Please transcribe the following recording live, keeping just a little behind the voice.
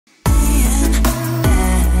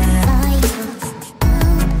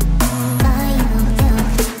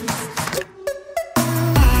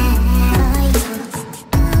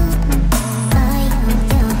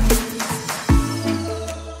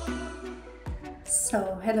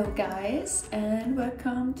So hello guys, and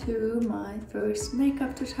welcome to my first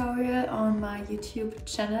makeup tutorial on my YouTube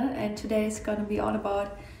channel. And today is gonna be all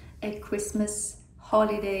about a Christmas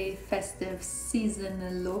holiday festive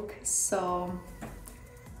season look. So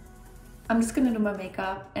I'm just gonna do my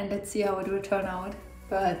makeup and let's see how it will turn out.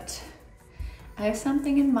 But I have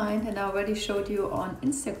something in mind, and I already showed you on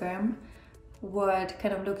Instagram what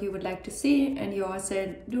kind of look you would like to see, and you all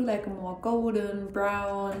said do like a more golden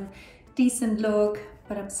brown decent look,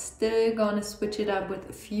 but I'm still gonna switch it up with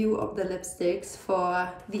a few of the lipsticks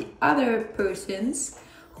for the other persons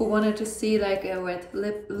who wanted to see like a red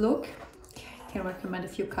lip look. I can recommend a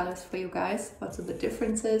few colors for you guys, also the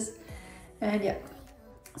differences. And yeah,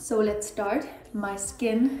 so let's start. My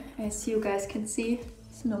skin, as you guys can see,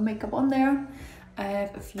 there's no makeup on there. I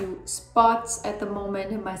have a few spots at the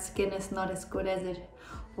moment and my skin is not as good as it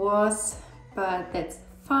was, but that's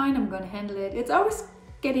fine. I'm gonna handle it. It's always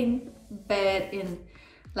getting bad in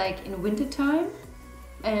winter time,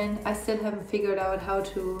 and I still haven't figured out how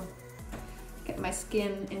to get my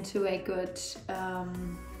skin into a good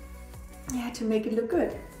to make it look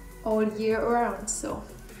good all year around. So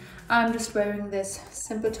I'm just wearing this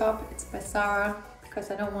simple top. It's by Zara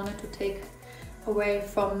because I don't want it to take away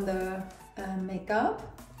from the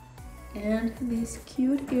makeup. And these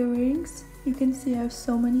cute earrings, you can see I have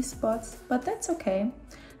so many spots, but that's okay.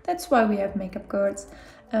 That's why we have makeup girls.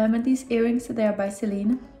 And these earrings, they are by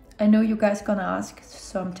Celine. I know you guys gonna ask,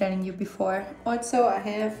 so I'm telling you before. Also, I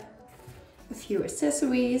have a few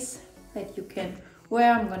accessories that you can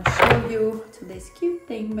wear. I'm gonna show you to this cute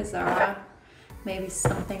thing by Zara. Maybe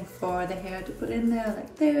something for the hair to put in there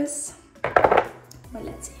like this. But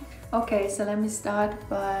let's see. Okay, so let me start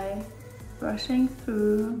by brushing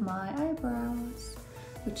through my eyebrows,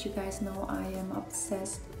 which you guys know I am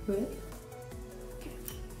obsessed with.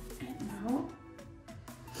 And now,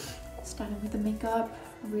 starting with the makeup,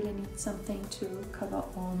 I really need something to cover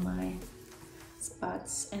all my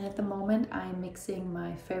spots. And at the moment, I'm mixing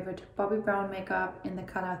my favorite Bobbi Brown makeup in the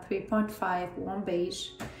color 3.5 Warm Beige.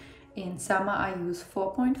 In summer, I use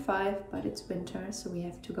 4.5, but it's winter, so we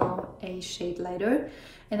have to go a shade lighter.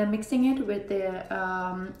 And I'm mixing it with the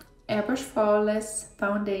Airbrush Flawless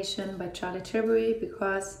Foundation by Charlotte Tilbury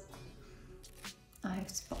because I have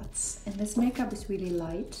spots and this makeup is really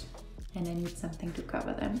light and I need something to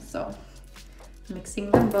cover them. So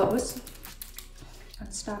mixing them both.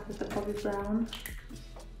 I'll start with the Bobbi Brown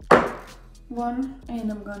one,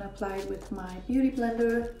 and I'm gonna apply it with my beauty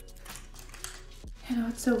blender and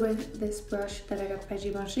also with this brush that I got by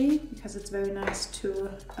Givenchy because it's very nice to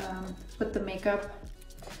put the makeup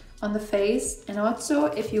on the face. And also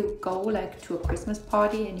if you go like to a Christmas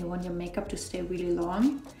party and you want your makeup to stay really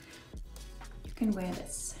long, you can wear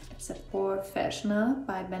this. It's a Professional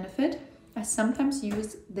by Benefit. I sometimes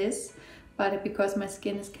use this, but because my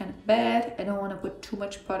skin is kind of bad, I don't want to put too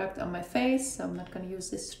much product on my face, so I'm not going to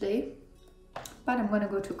use this today. But I'm going to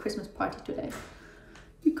go to a Christmas party today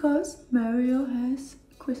because Mario has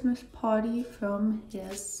a Christmas party from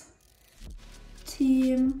his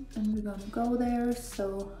team and we're gonna go there,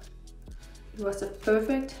 so it was a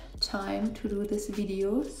perfect time to do this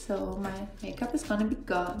video. So my makeup is gonna be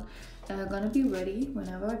gone and I'm gonna be ready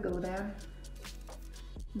whenever I go there,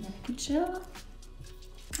 and then I can chill.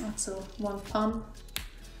 Also one pump.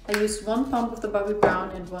 I used one pump of the Bobbi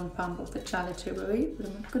Brown and one pump of the Charlotte Tilbury, but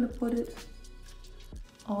I'm not gonna put it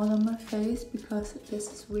all on my face because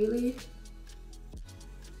this is really,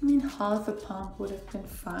 I mean, half a pump would have been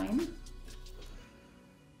fine,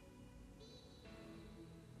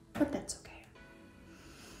 but that's okay.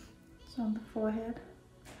 So on the forehead.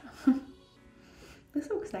 This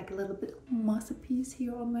looks like a little bit of masterpiece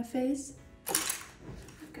here on my face.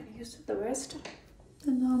 I'm gonna use the rest,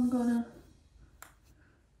 and now I'm gonna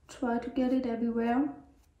try to get it everywhere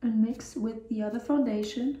and mix with the other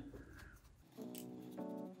foundation.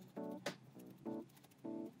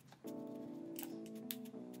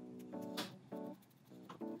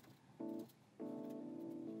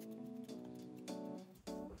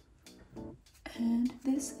 And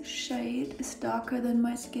this shade is darker than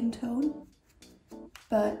my skin tone,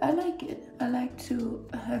 but I like it. I like to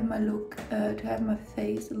have my look, to have my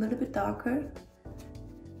face a little bit darker.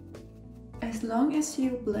 As long as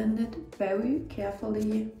you blend it very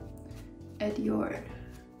carefully at your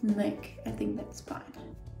neck, I think that's fine.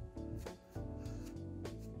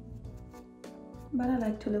 But I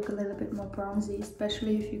like to look a little bit more bronzy,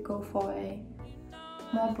 especially if you go for a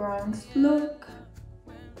more bronzed look.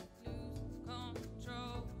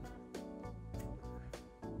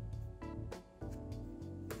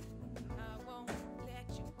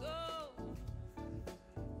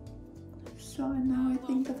 So now I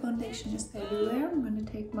think the foundation foundation is everywhere, I'm going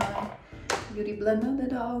to take my beauty blender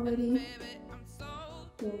that I already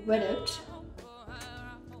wetted.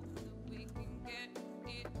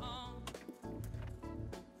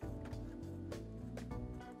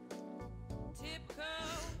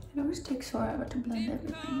 It always takes forever to blend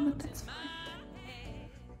everything, but that's fine.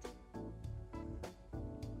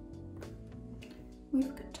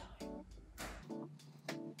 We've got time.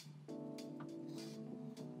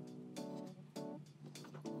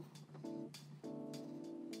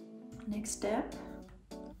 Next step,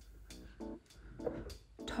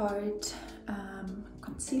 Tarte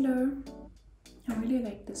concealer. I really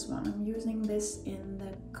like this one. I'm using this in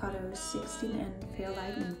the color 16 and Fair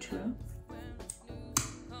Light Neutral.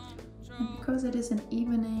 And because it is an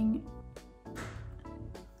evening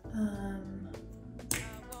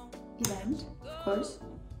event, of course,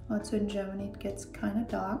 also in Germany it gets kind of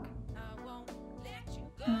dark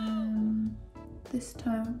this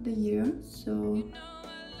time of the year, so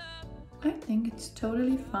I think it's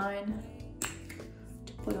totally fine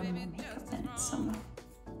to put on more makeup than it's summer.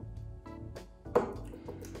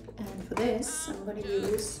 And for this, I'm going to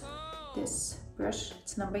use this brush.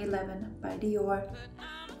 It's number 11 by Dior.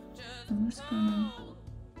 I'm just going to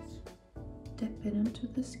dip it into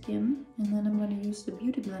the skin, and then I'm going to use the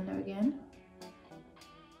beauty blender again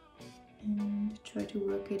and try to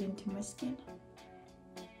work it into my skin.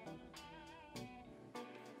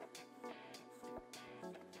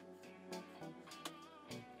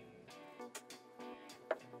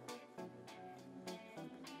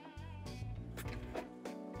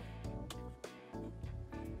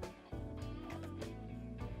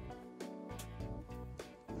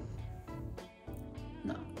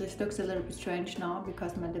 No, this looks a little bit strange now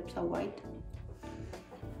because my lips are white.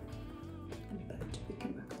 But we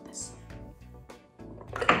can work on this.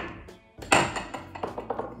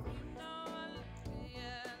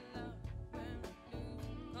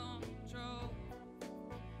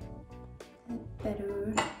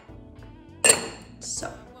 Better.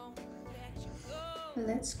 So,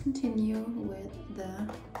 let's continue with the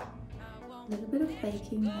little bit of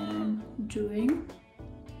baking that I'm doing.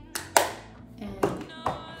 And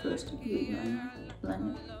first we're going to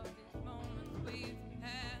blend it.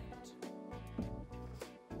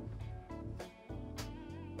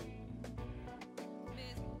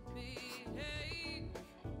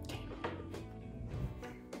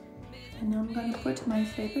 And now I'm going to put my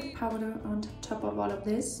favorite powder on top of all of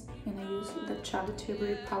this, and I use the Charlotte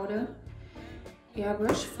Tilbury powder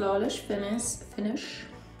Airbrush Flawless Finish.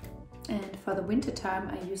 And for the winter time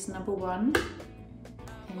I use number 1,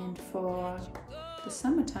 and for the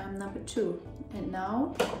summertime number 2. And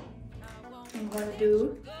now I'm going to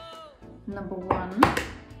do number 1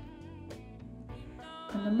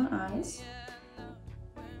 under my eyes,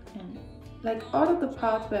 and like all of the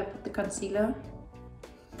parts where I put the concealer,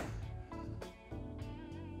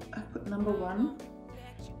 I put number 1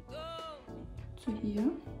 to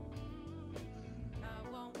here,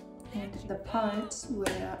 and the parts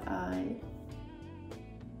where I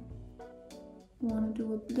want to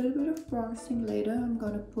do a little bit of bronzing later, I'm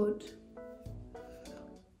going to put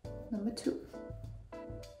number 2.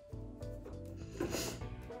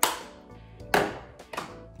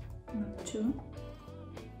 Number 2.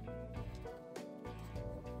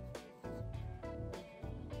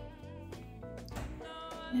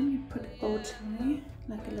 Then you put a bow tie,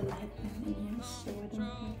 like a little headband in here, so I don't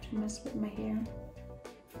have to mess with my hair.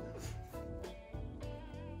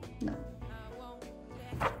 No.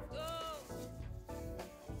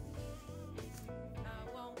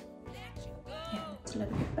 Yeah, that's a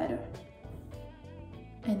little bit better.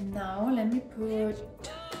 And now let me put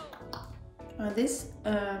this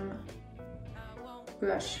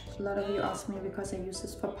brush. A lot of you ask me because I use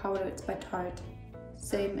this for powder. It's by Tarte,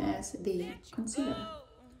 same as the concealer.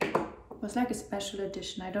 It was like a special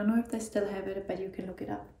edition. I don't know if they still have it, but you can look it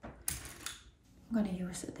up. I'm gonna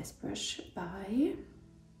use this brush by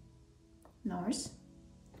NARS,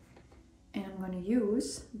 and I'm gonna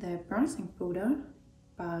use the bronzing powder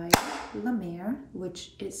by La Mer,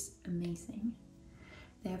 which is amazing.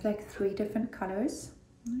 They have like 3 different colors.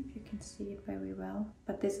 I don't know if you can see it very well,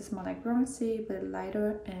 but this is more like bronzy, a bit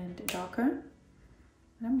lighter and darker.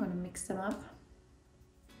 And I'm gonna mix them up.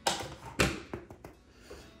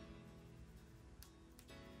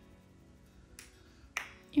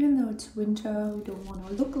 Even though it's winter, we don't want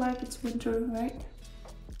to look like it's winter, right?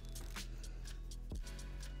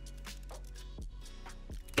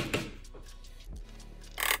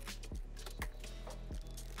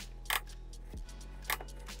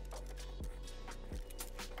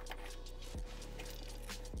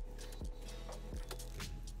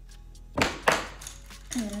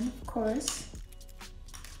 And of course,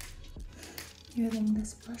 using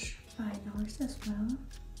this brush by NARS as well.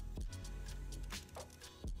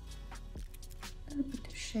 A little bit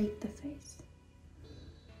to shape the face.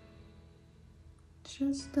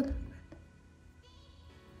 Just a little bit.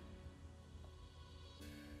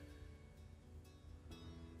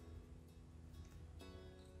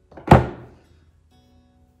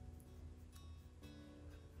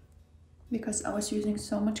 Because I was using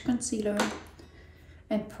so much concealer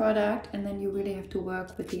and product, and then you really have to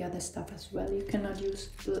work with the other stuff as well. You cannot use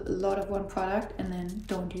a lot of one product and then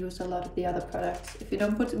don't use a lot of the other products. If you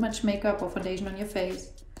don't put much makeup or foundation on your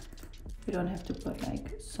face, you don't have to put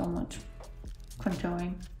like so much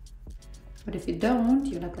contouring. But if you don't,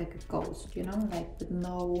 you look like a ghost, you know, like with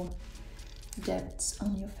no depths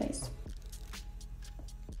on your face.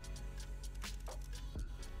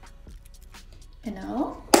 And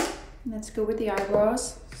now let's go with the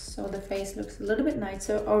eyebrows. So the face looks a little bit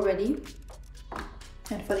nicer already.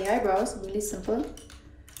 And for the eyebrows, really simple.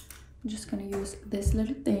 I'm just gonna use this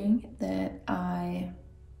little thing that I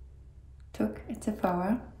took at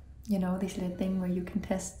Sephora. You know, this little thing where you can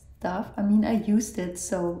test stuff. I mean, I used it,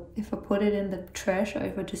 so if I put it in the trash or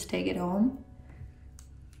if I just take it home,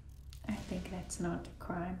 I think that's not a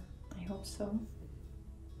crime. I hope so.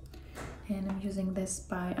 And I'm using this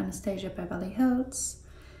by Anastasia Beverly Hills.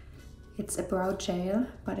 It's a brow gel,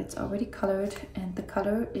 but it's already colored, and the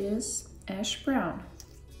color is ash brown,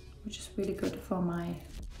 which is really good for my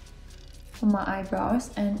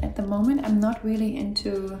eyebrows. And at the moment, I'm not really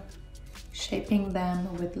into shaping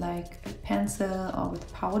them with like a pencil or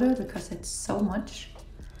with powder because it's so much.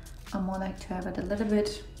 I more like to have it a little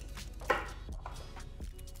bit.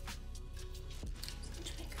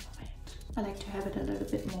 I like to have it a little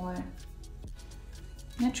bit more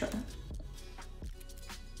natural.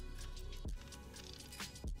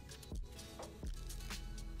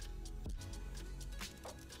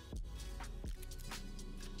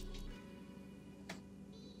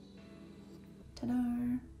 Ta-da!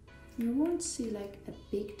 You won't see like a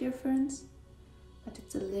big difference, but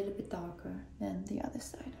it's a little bit darker than the other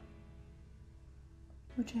side,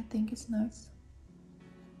 which I think is nice.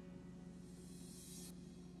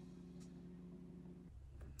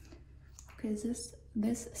 Okay,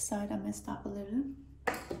 this side I messed up a little.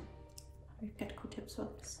 I get Q-tips for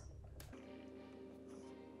this.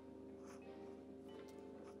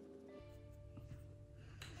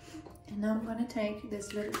 And now I'm gonna take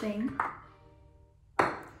this little thing.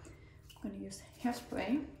 I'm gonna use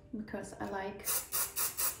hairspray because I like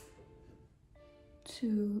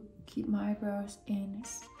to keep my eyebrows in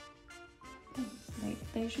place.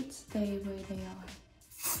 Like they should stay where they are.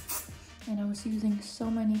 And I was using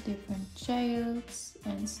so many different gels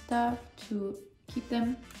and stuff to keep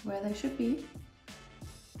them where they should be,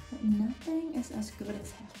 but nothing is as good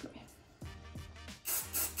as hairspray.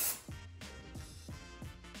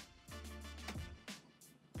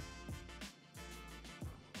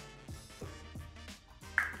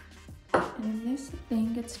 And if this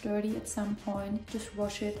thing gets dirty at some point, just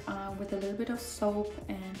wash it with a little bit of soap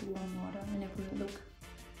and warm water, and it will look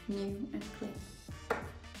new and clean.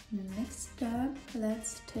 Next step,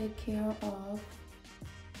 let's take care of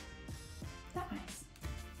the eyes.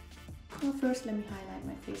 Well, first let me highlight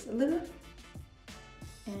my face a little.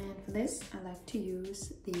 And for this, I like to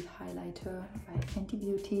use the highlighter by Fenty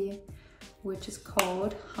Beauty, which is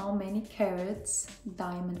called How Many Carats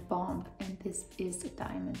Diamond Bomb. And this is a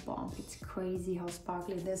diamond bomb. It's crazy how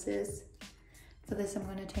sparkly this is. For this, I'm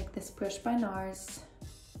gonna take this brush by NARS.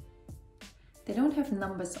 They don't have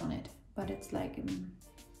numbers on it, but it's like a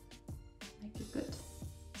good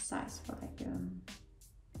size for like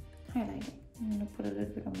highlighting. I'm gonna put a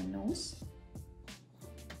little bit on my nose.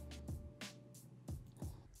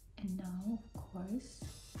 And now, of course,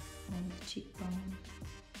 on the cheekbone.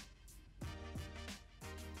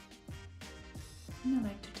 And I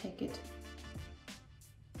like to take it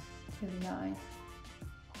to the eye.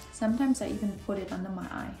 Sometimes I even put it under my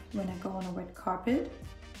eye when I go on a red carpet,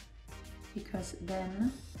 because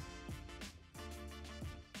then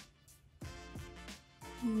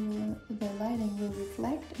the lighting will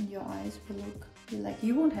reflect and your eyes will look like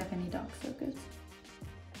you won't have any dark circles.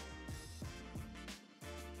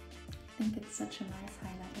 I think it's such a nice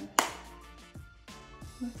highlighter.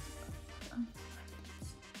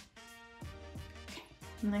 Okay,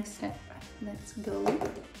 next step, let's go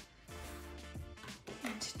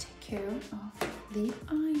and take care of the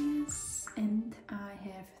eyes. And I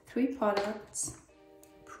have 3 products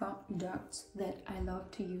that I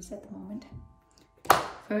love to use at the moment.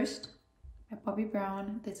 First, by Bobbi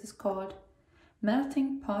Brown, this is called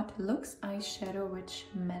Melting Pot Lux Eyeshadow Rich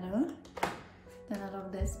Metal. Then I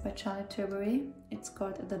love this by Charlotte Tilbury. It's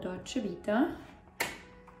called the Dolce Vita.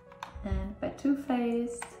 And by Too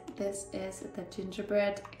Faced, this is the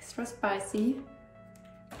gingerbread extra spicy.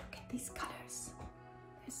 Look at these colors.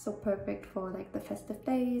 They're so perfect for like the festive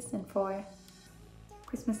days and for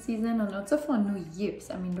Christmas season and also for New Year's.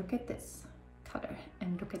 I mean, look at this color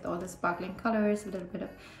and look at all the sparkling colors, a little bit of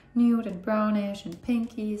nude and brownish and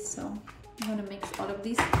pinky. So I'm gonna mix all of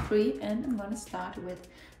these three, and I'm gonna start with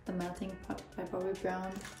the Melting Pot by Bobbi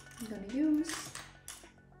Brown. I'm gonna use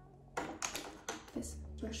this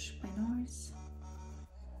brush by NARS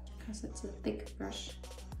because it's a thick brush,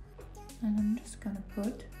 and I'm just gonna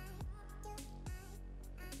put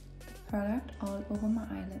the product all over my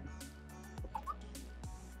eyelid.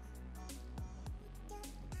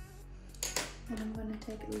 And I'm gonna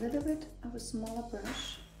take a little bit of a smaller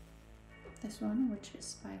brush, this one, which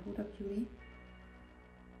is by Huda Beauty.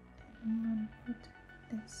 I'm gonna put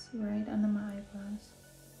this right under my eyebrows.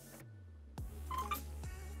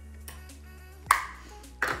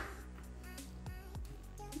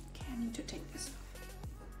 Okay, I need to take this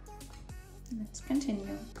off. Let's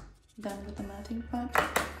continue. Done with the melting pot.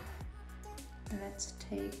 Let's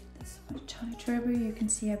take this one, Charlotte Tilbury. You can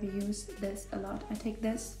see I've used this a lot. I take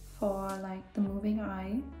this for like the moving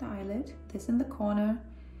eye, the eyelid, this in the corner,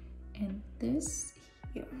 and this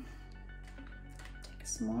here. Take a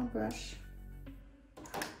small brush.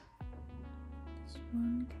 This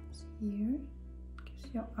one goes here,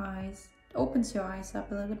 gives your eyes, opens your eyes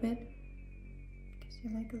up a little bit, gives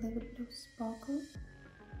you like a little bit of sparkle.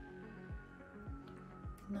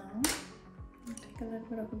 Now, I'll take a little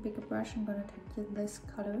bit of a bigger brush. I'm gonna take this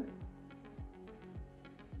color,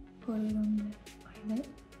 put it on the eyelid.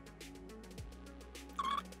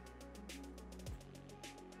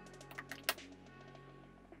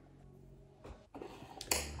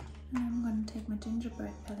 And I'm going to take my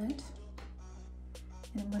gingerbread palette,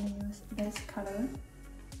 and I'm going to use this color,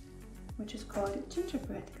 which is called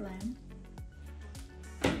Gingerbread Glam.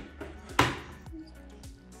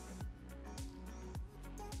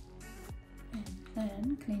 And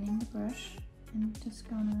then cleaning the brush and just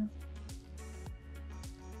gonna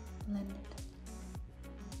blend it.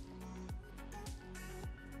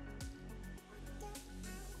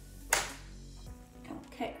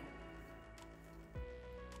 Okay.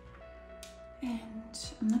 And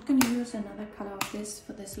I'm not going to use another color of this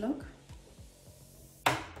for this look,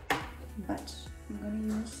 but I'm going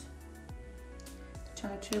to use the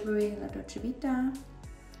Charlotte Tilbury La Dolce Vita, and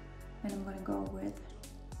I'm going to go with,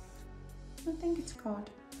 I think it's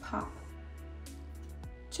called Pop.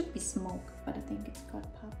 It should be Smoke, but I think it's called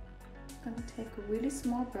Pop. I'm going to take a really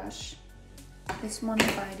small brush, this one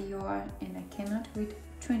by Dior, and I cannot read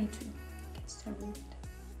 22. I can still read it.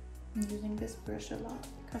 I'm using this brush a lot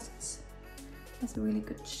because it's a really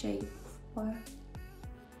good shape for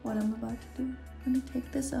what I'm about to do. I'm gonna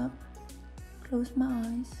take this up, close my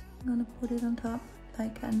eyes, I'm gonna put it on top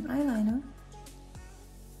like an eyeliner,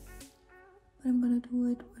 but I'm gonna do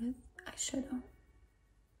it with eyeshadow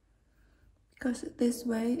because this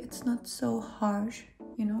way it's not so harsh,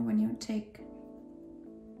 you know, when you take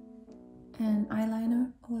an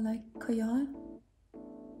eyeliner or like Kajal.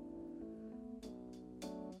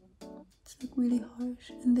 It's like really harsh,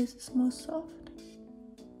 and this is more soft.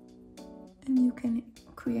 And you can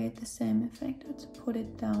create the same effect. Let's put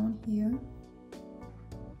it down here.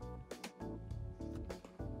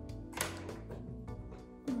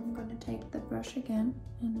 I'm gonna take the brush again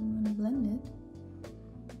and I'm gonna blend it.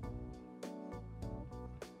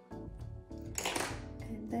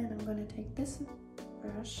 And then I'm gonna take this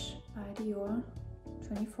brush by Dior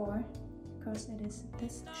 24 because it is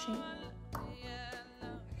this shape.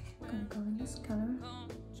 I'm gonna go in this color.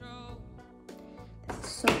 This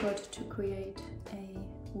is so good to create a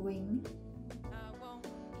wing.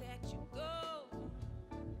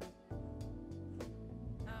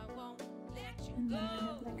 And then I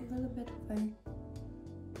have like a little bit of a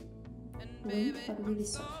wing, but really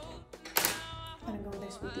soft. I'm gonna go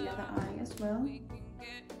this with the other eye as well.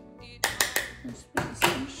 Just with this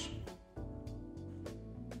brush.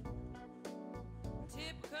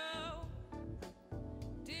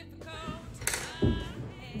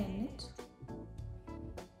 Blend it.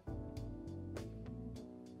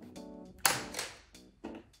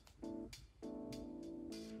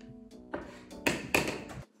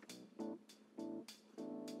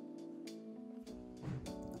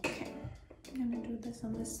 Okay, I'm gonna do this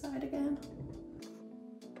on this side again.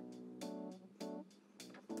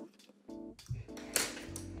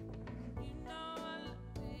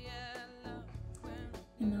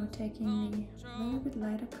 And now taking the little bit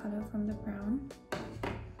lighter color from the brown,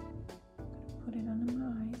 put it under my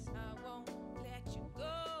eyes.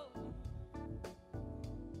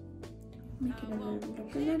 Make it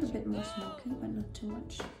look a little bit more smoky, but not too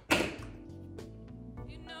much.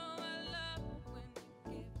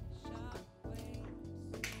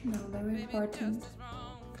 Now, very important,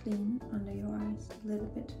 clean under your eyes a little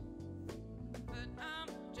bit.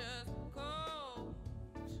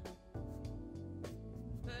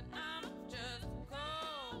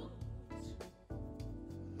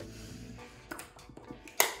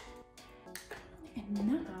 And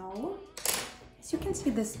now, as you can see,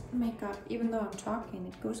 this makeup, even though I'm talking,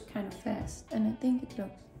 it goes kind of fast, and I think it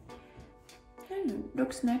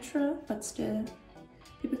looks natural, but still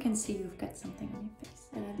people can see you've got something on your face,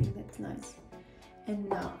 and I think that's nice. And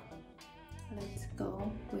now let's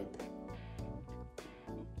go with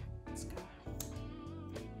mascara.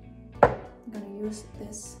 I'm gonna use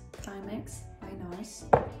this Climax by NARS,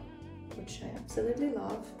 which I absolutely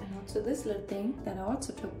love, and also this little thing that I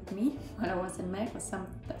also took with me when I was in MAC or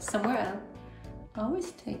somewhere else. I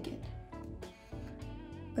always take it,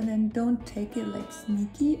 but then don't take it like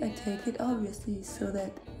sneaky. I take it obviously, so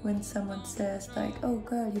that when someone says like, "Oh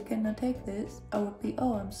girl, you cannot take this," I would be,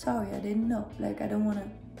 "Oh, I'm sorry, I didn't know." Like, I don't want to,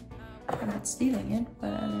 I'm not stealing it,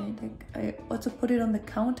 but I also put it on the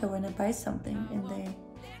counter when I buy something, and they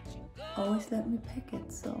always let me pack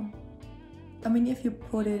it. So I mean, if you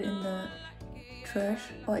put it in the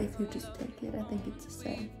trash or if you just take it, I think it's the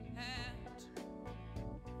same.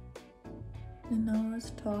 And now I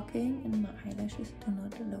was talking and my eyelashes do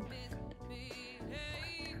not look good.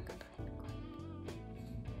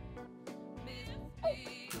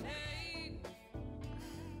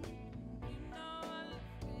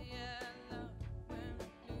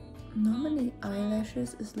 Normally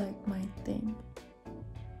eyelashes is like my thing.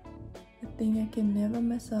 The thing I can never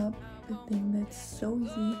mess up, the thing that's so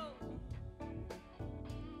easy.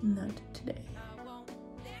 Not today.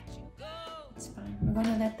 It's fine. We're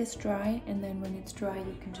gonna let this dry, and then when it's dry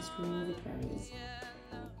you can just remove it very easy.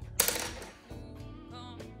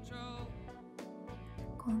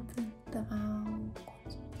 Okay.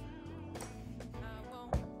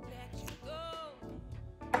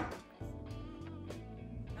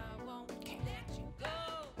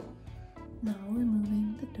 Now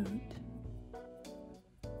removing the dirt.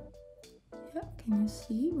 Yeah, can you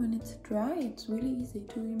see when it's dry? It's really easy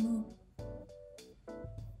to remove.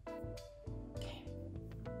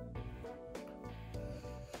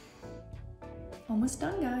 Almost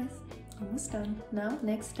done, guys. Almost done. Now,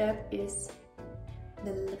 next step is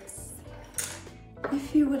the lips.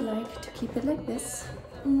 If you would like to keep it like this,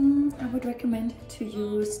 I would recommend to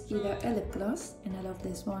use either a lip gloss, and I love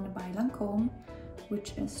this one by Lancome,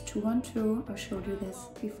 which is 212. I showed you this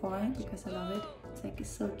before because I love it. It's like a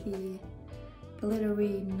silky,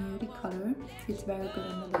 glittery, nudie color. Feels very good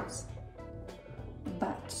on the lips.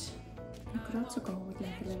 But you could also go with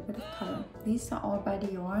like a little bit of color. These are all by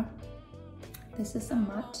Dior. This is a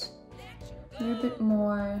matte, a little bit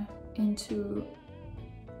more into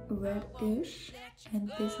reddish, and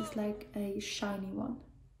this is like a shiny one.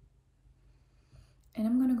 And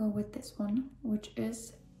I'm gonna go with this one, which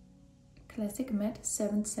is Classic Matte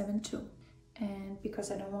 772. And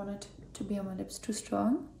because I don't want it to be on my lips too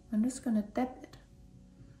strong, I'm just gonna dab it.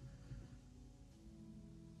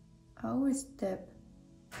 I always dab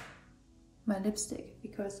my lipstick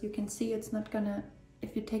because you can see it's not gonna,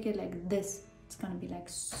 if you take it like this, it's gonna be like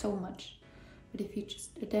so much. But if you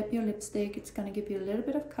just dab your lipstick, it's gonna give you a little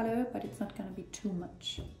bit of color, but it's not gonna be too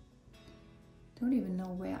much. Don't even know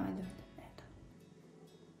where I learned that.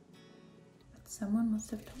 But someone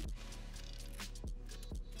must have told me.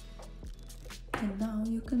 And now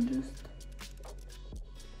you can just,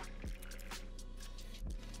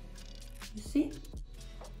 you see?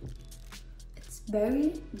 It's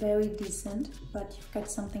very, very decent, but you've got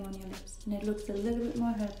something on your lips. And it looks a little bit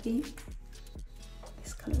more healthy.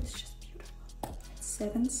 This color is just beautiful. It's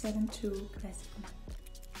 772 Classic Matte.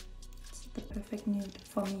 It's the perfect nude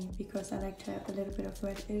for me because I like to have a little bit of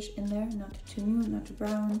reddish in there, not too nude, not too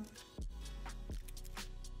brown.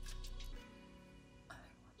 I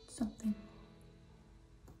want something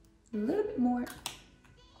a little bit more.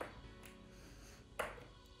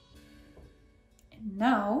 And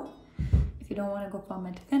now, if you don't want to go for a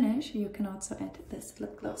matte finish, you can also add this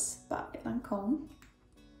lip gloss by Lancome.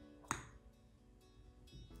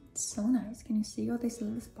 It's so nice. Can you see all these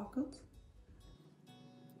little sparkles?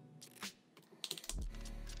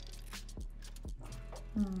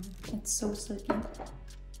 It's so silky.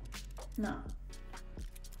 Now,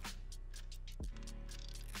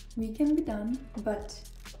 we can be done, but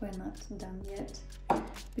we're not done yet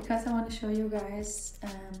because I want to show you guys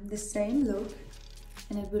the same look,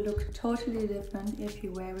 and it will look totally different if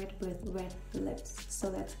you wear it with red lips. So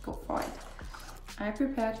let's go for it. I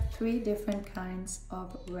prepared 3 different kinds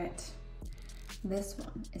of red. This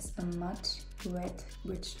one is a matte red,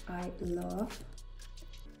 which I love.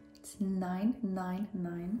 It's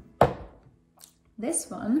 999.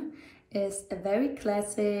 This one is a very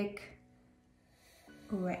classic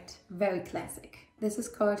red, very classic. This is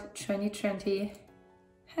called 2020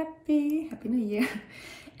 Happy New Year.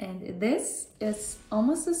 And this is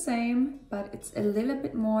almost the same, but it's a little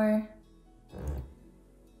bit more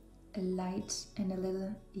light and a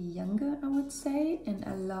little younger, I would say. And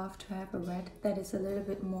I love to have a red that is a little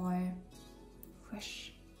bit more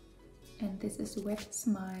fresh. And this is Wet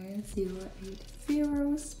Smile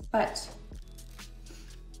 080. But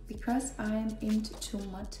because I'm into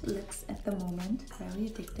matte lips at the moment, very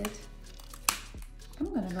addicted,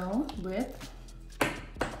 I'm gonna go with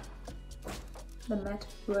the matte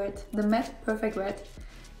red, the matte perfect red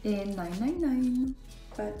in 999.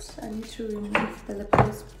 But I need to remove the lip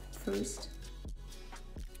gloss first.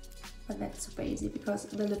 But that's super easy because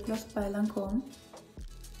the lip gloss by Lancôme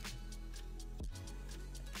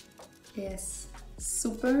is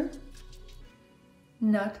super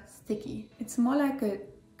not sticky. It's more like a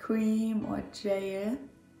cream or gel.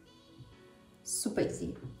 Super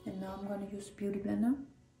easy. And now I'm gonna use Beauty Blender.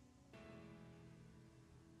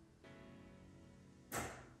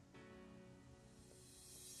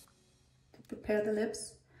 To prepare the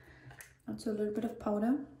lips. Also a little bit of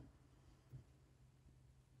powder.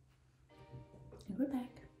 And we're back.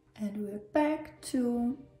 And we're back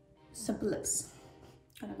to simple lips.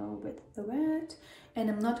 Gonna go with the red. And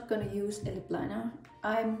I'm not gonna use a lip liner.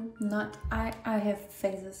 I have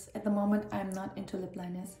phases. At the moment I'm not into lip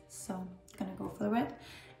liners. So I'm gonna go for the red.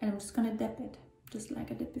 And I'm just gonna dip it, just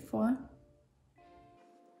like I did before.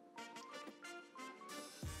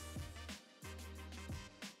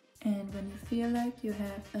 And when you feel like you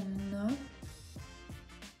have enough,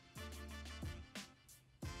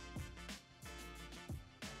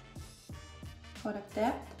 product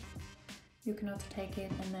depth, you can also take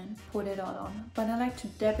it and then put it all on. But I like to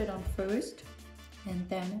dab it on first and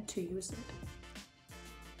then to use it.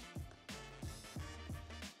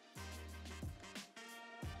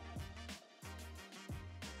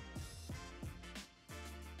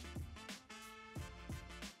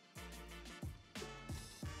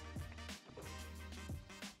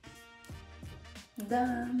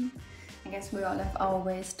 Done. I guess we all have our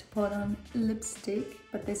ways to put on lipstick,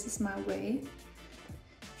 but this is my way.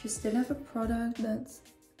 If you still have a product that's,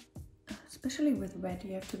 especially with red,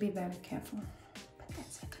 you have to be very careful. But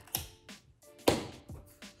that's it.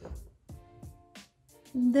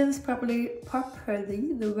 This is properly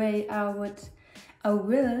the way I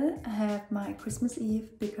will have my Christmas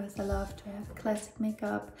Eve, because I love to have classic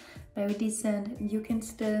makeup, very decent. You can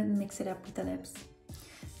still mix it up with the lips.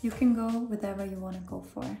 You can go whatever you want to go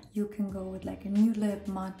for. You can go with like a nude lip,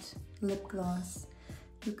 matte lip gloss.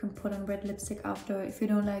 You can put on red lipstick after. If you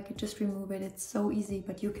don't like it, just remove it. It's so easy,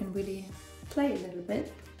 but you can really play a little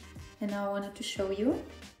bit. And now I wanted to show you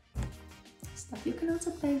stuff you can also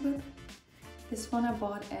play with. This one I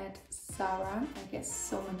bought at Zara. I guess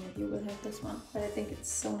so many of you will have this one, but I think it's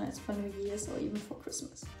so nice for New Year's or even for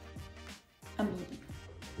Christmas. Amazing.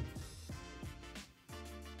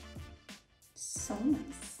 So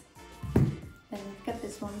nice. Then we've got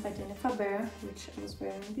this one by Jennifer Behr, which I was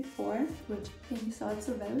wearing before, which I think is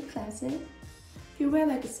also very classic. If you wear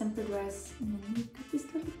like a simple dress, and then you've got these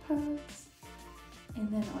little pearls. And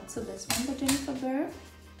then also this one by Jennifer Behr.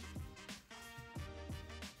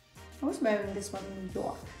 I was wearing this one in New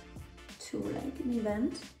York to like an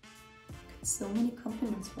event. Got so many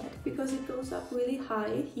compliments for it because it goes up really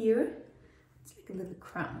high here. It's like a little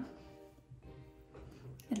crown.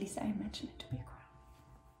 At least I imagine it to be a crown.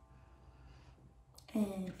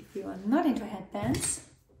 And if you are not into headbands,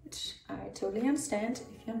 which I totally understand,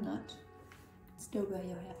 if you're not, still wear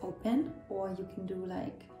your hair open, or you can do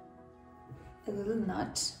like a little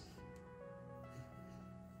knot,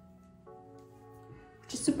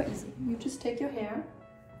 which is super easy. You just take your hair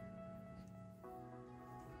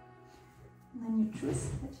and then you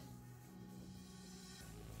twist it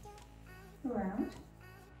around,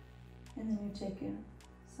 and then you take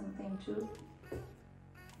something to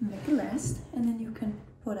make it last, and then you can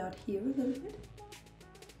put out here a little bit,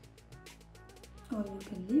 or you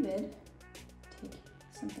can leave it, take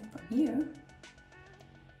something from here,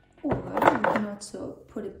 or you can also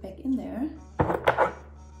put it back in there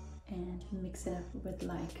and mix it up with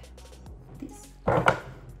like these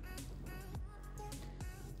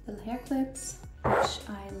little hair clips, which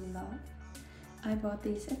I love. I bought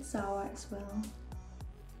these at Zara as well.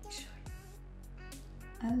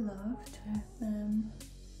 I love to have them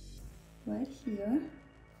right here,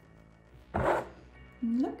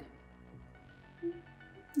 Look,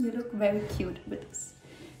 you look very cute with this.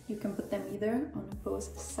 You can put them either on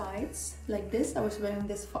both sides like this. I was wearing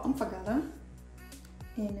this for Unpaid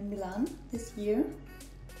in Milan this year,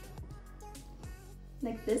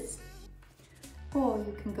 like this. Or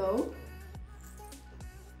you can go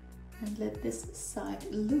and let this side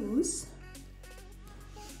loose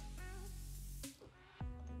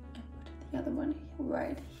and put the other one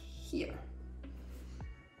right here.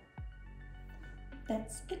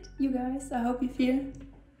 That's it, you guys. I hope you feel.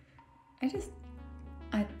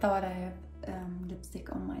 I thought I have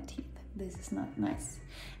lipstick on my teeth. This is not nice.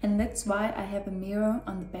 And that's why I have a mirror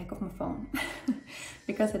on the back of my phone.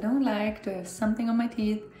 Because I don't like to have something on my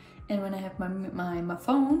teeth. And when I have my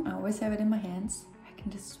phone, I always have it in my hands. I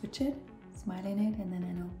can just switch it, smile in it, and then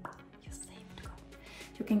I know you're safe to go.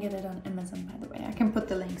 You can get it on Amazon, by the way. I can put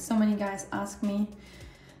the link. So many guys ask me,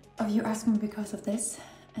 oh, you asked me because of this.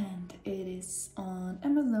 And it is on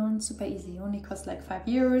Amazon, super easy. Only costs like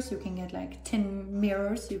 €5. You can get like 10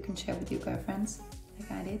 mirrors you can share with your girlfriends, like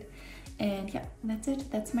I did. And yeah, that's it.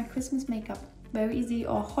 That's my Christmas makeup. Very easy.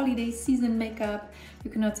 Or holiday season makeup. You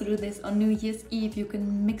can also do this on New Year's Eve. You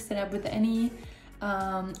can mix it up with any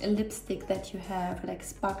lipstick that you have, like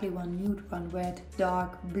sparkly one, nude one, red,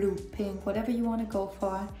 dark, blue, pink, whatever you want to go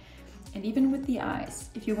for. And even with the eyes,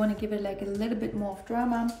 if you want to give it like a little bit more of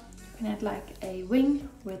drama, add like a wing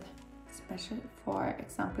with special, for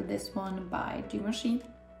example, this one by Givenchy.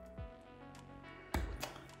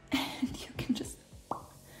 And you can just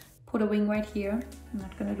put a wing right here. I'm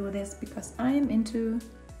not gonna do this because I am into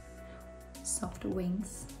soft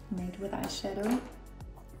wings made with eyeshadow.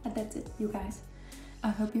 And that's it, you guys. I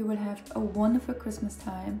hope you will have a wonderful Christmas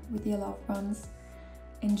time with your loved ones.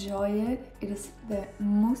 Enjoy it. It is the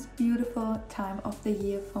most beautiful time of the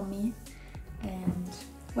year for me. And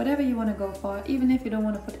whatever you want to go for, even if you don't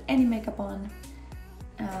want to put any makeup on,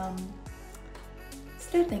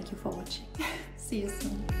 still thank you for watching. See you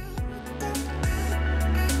soon.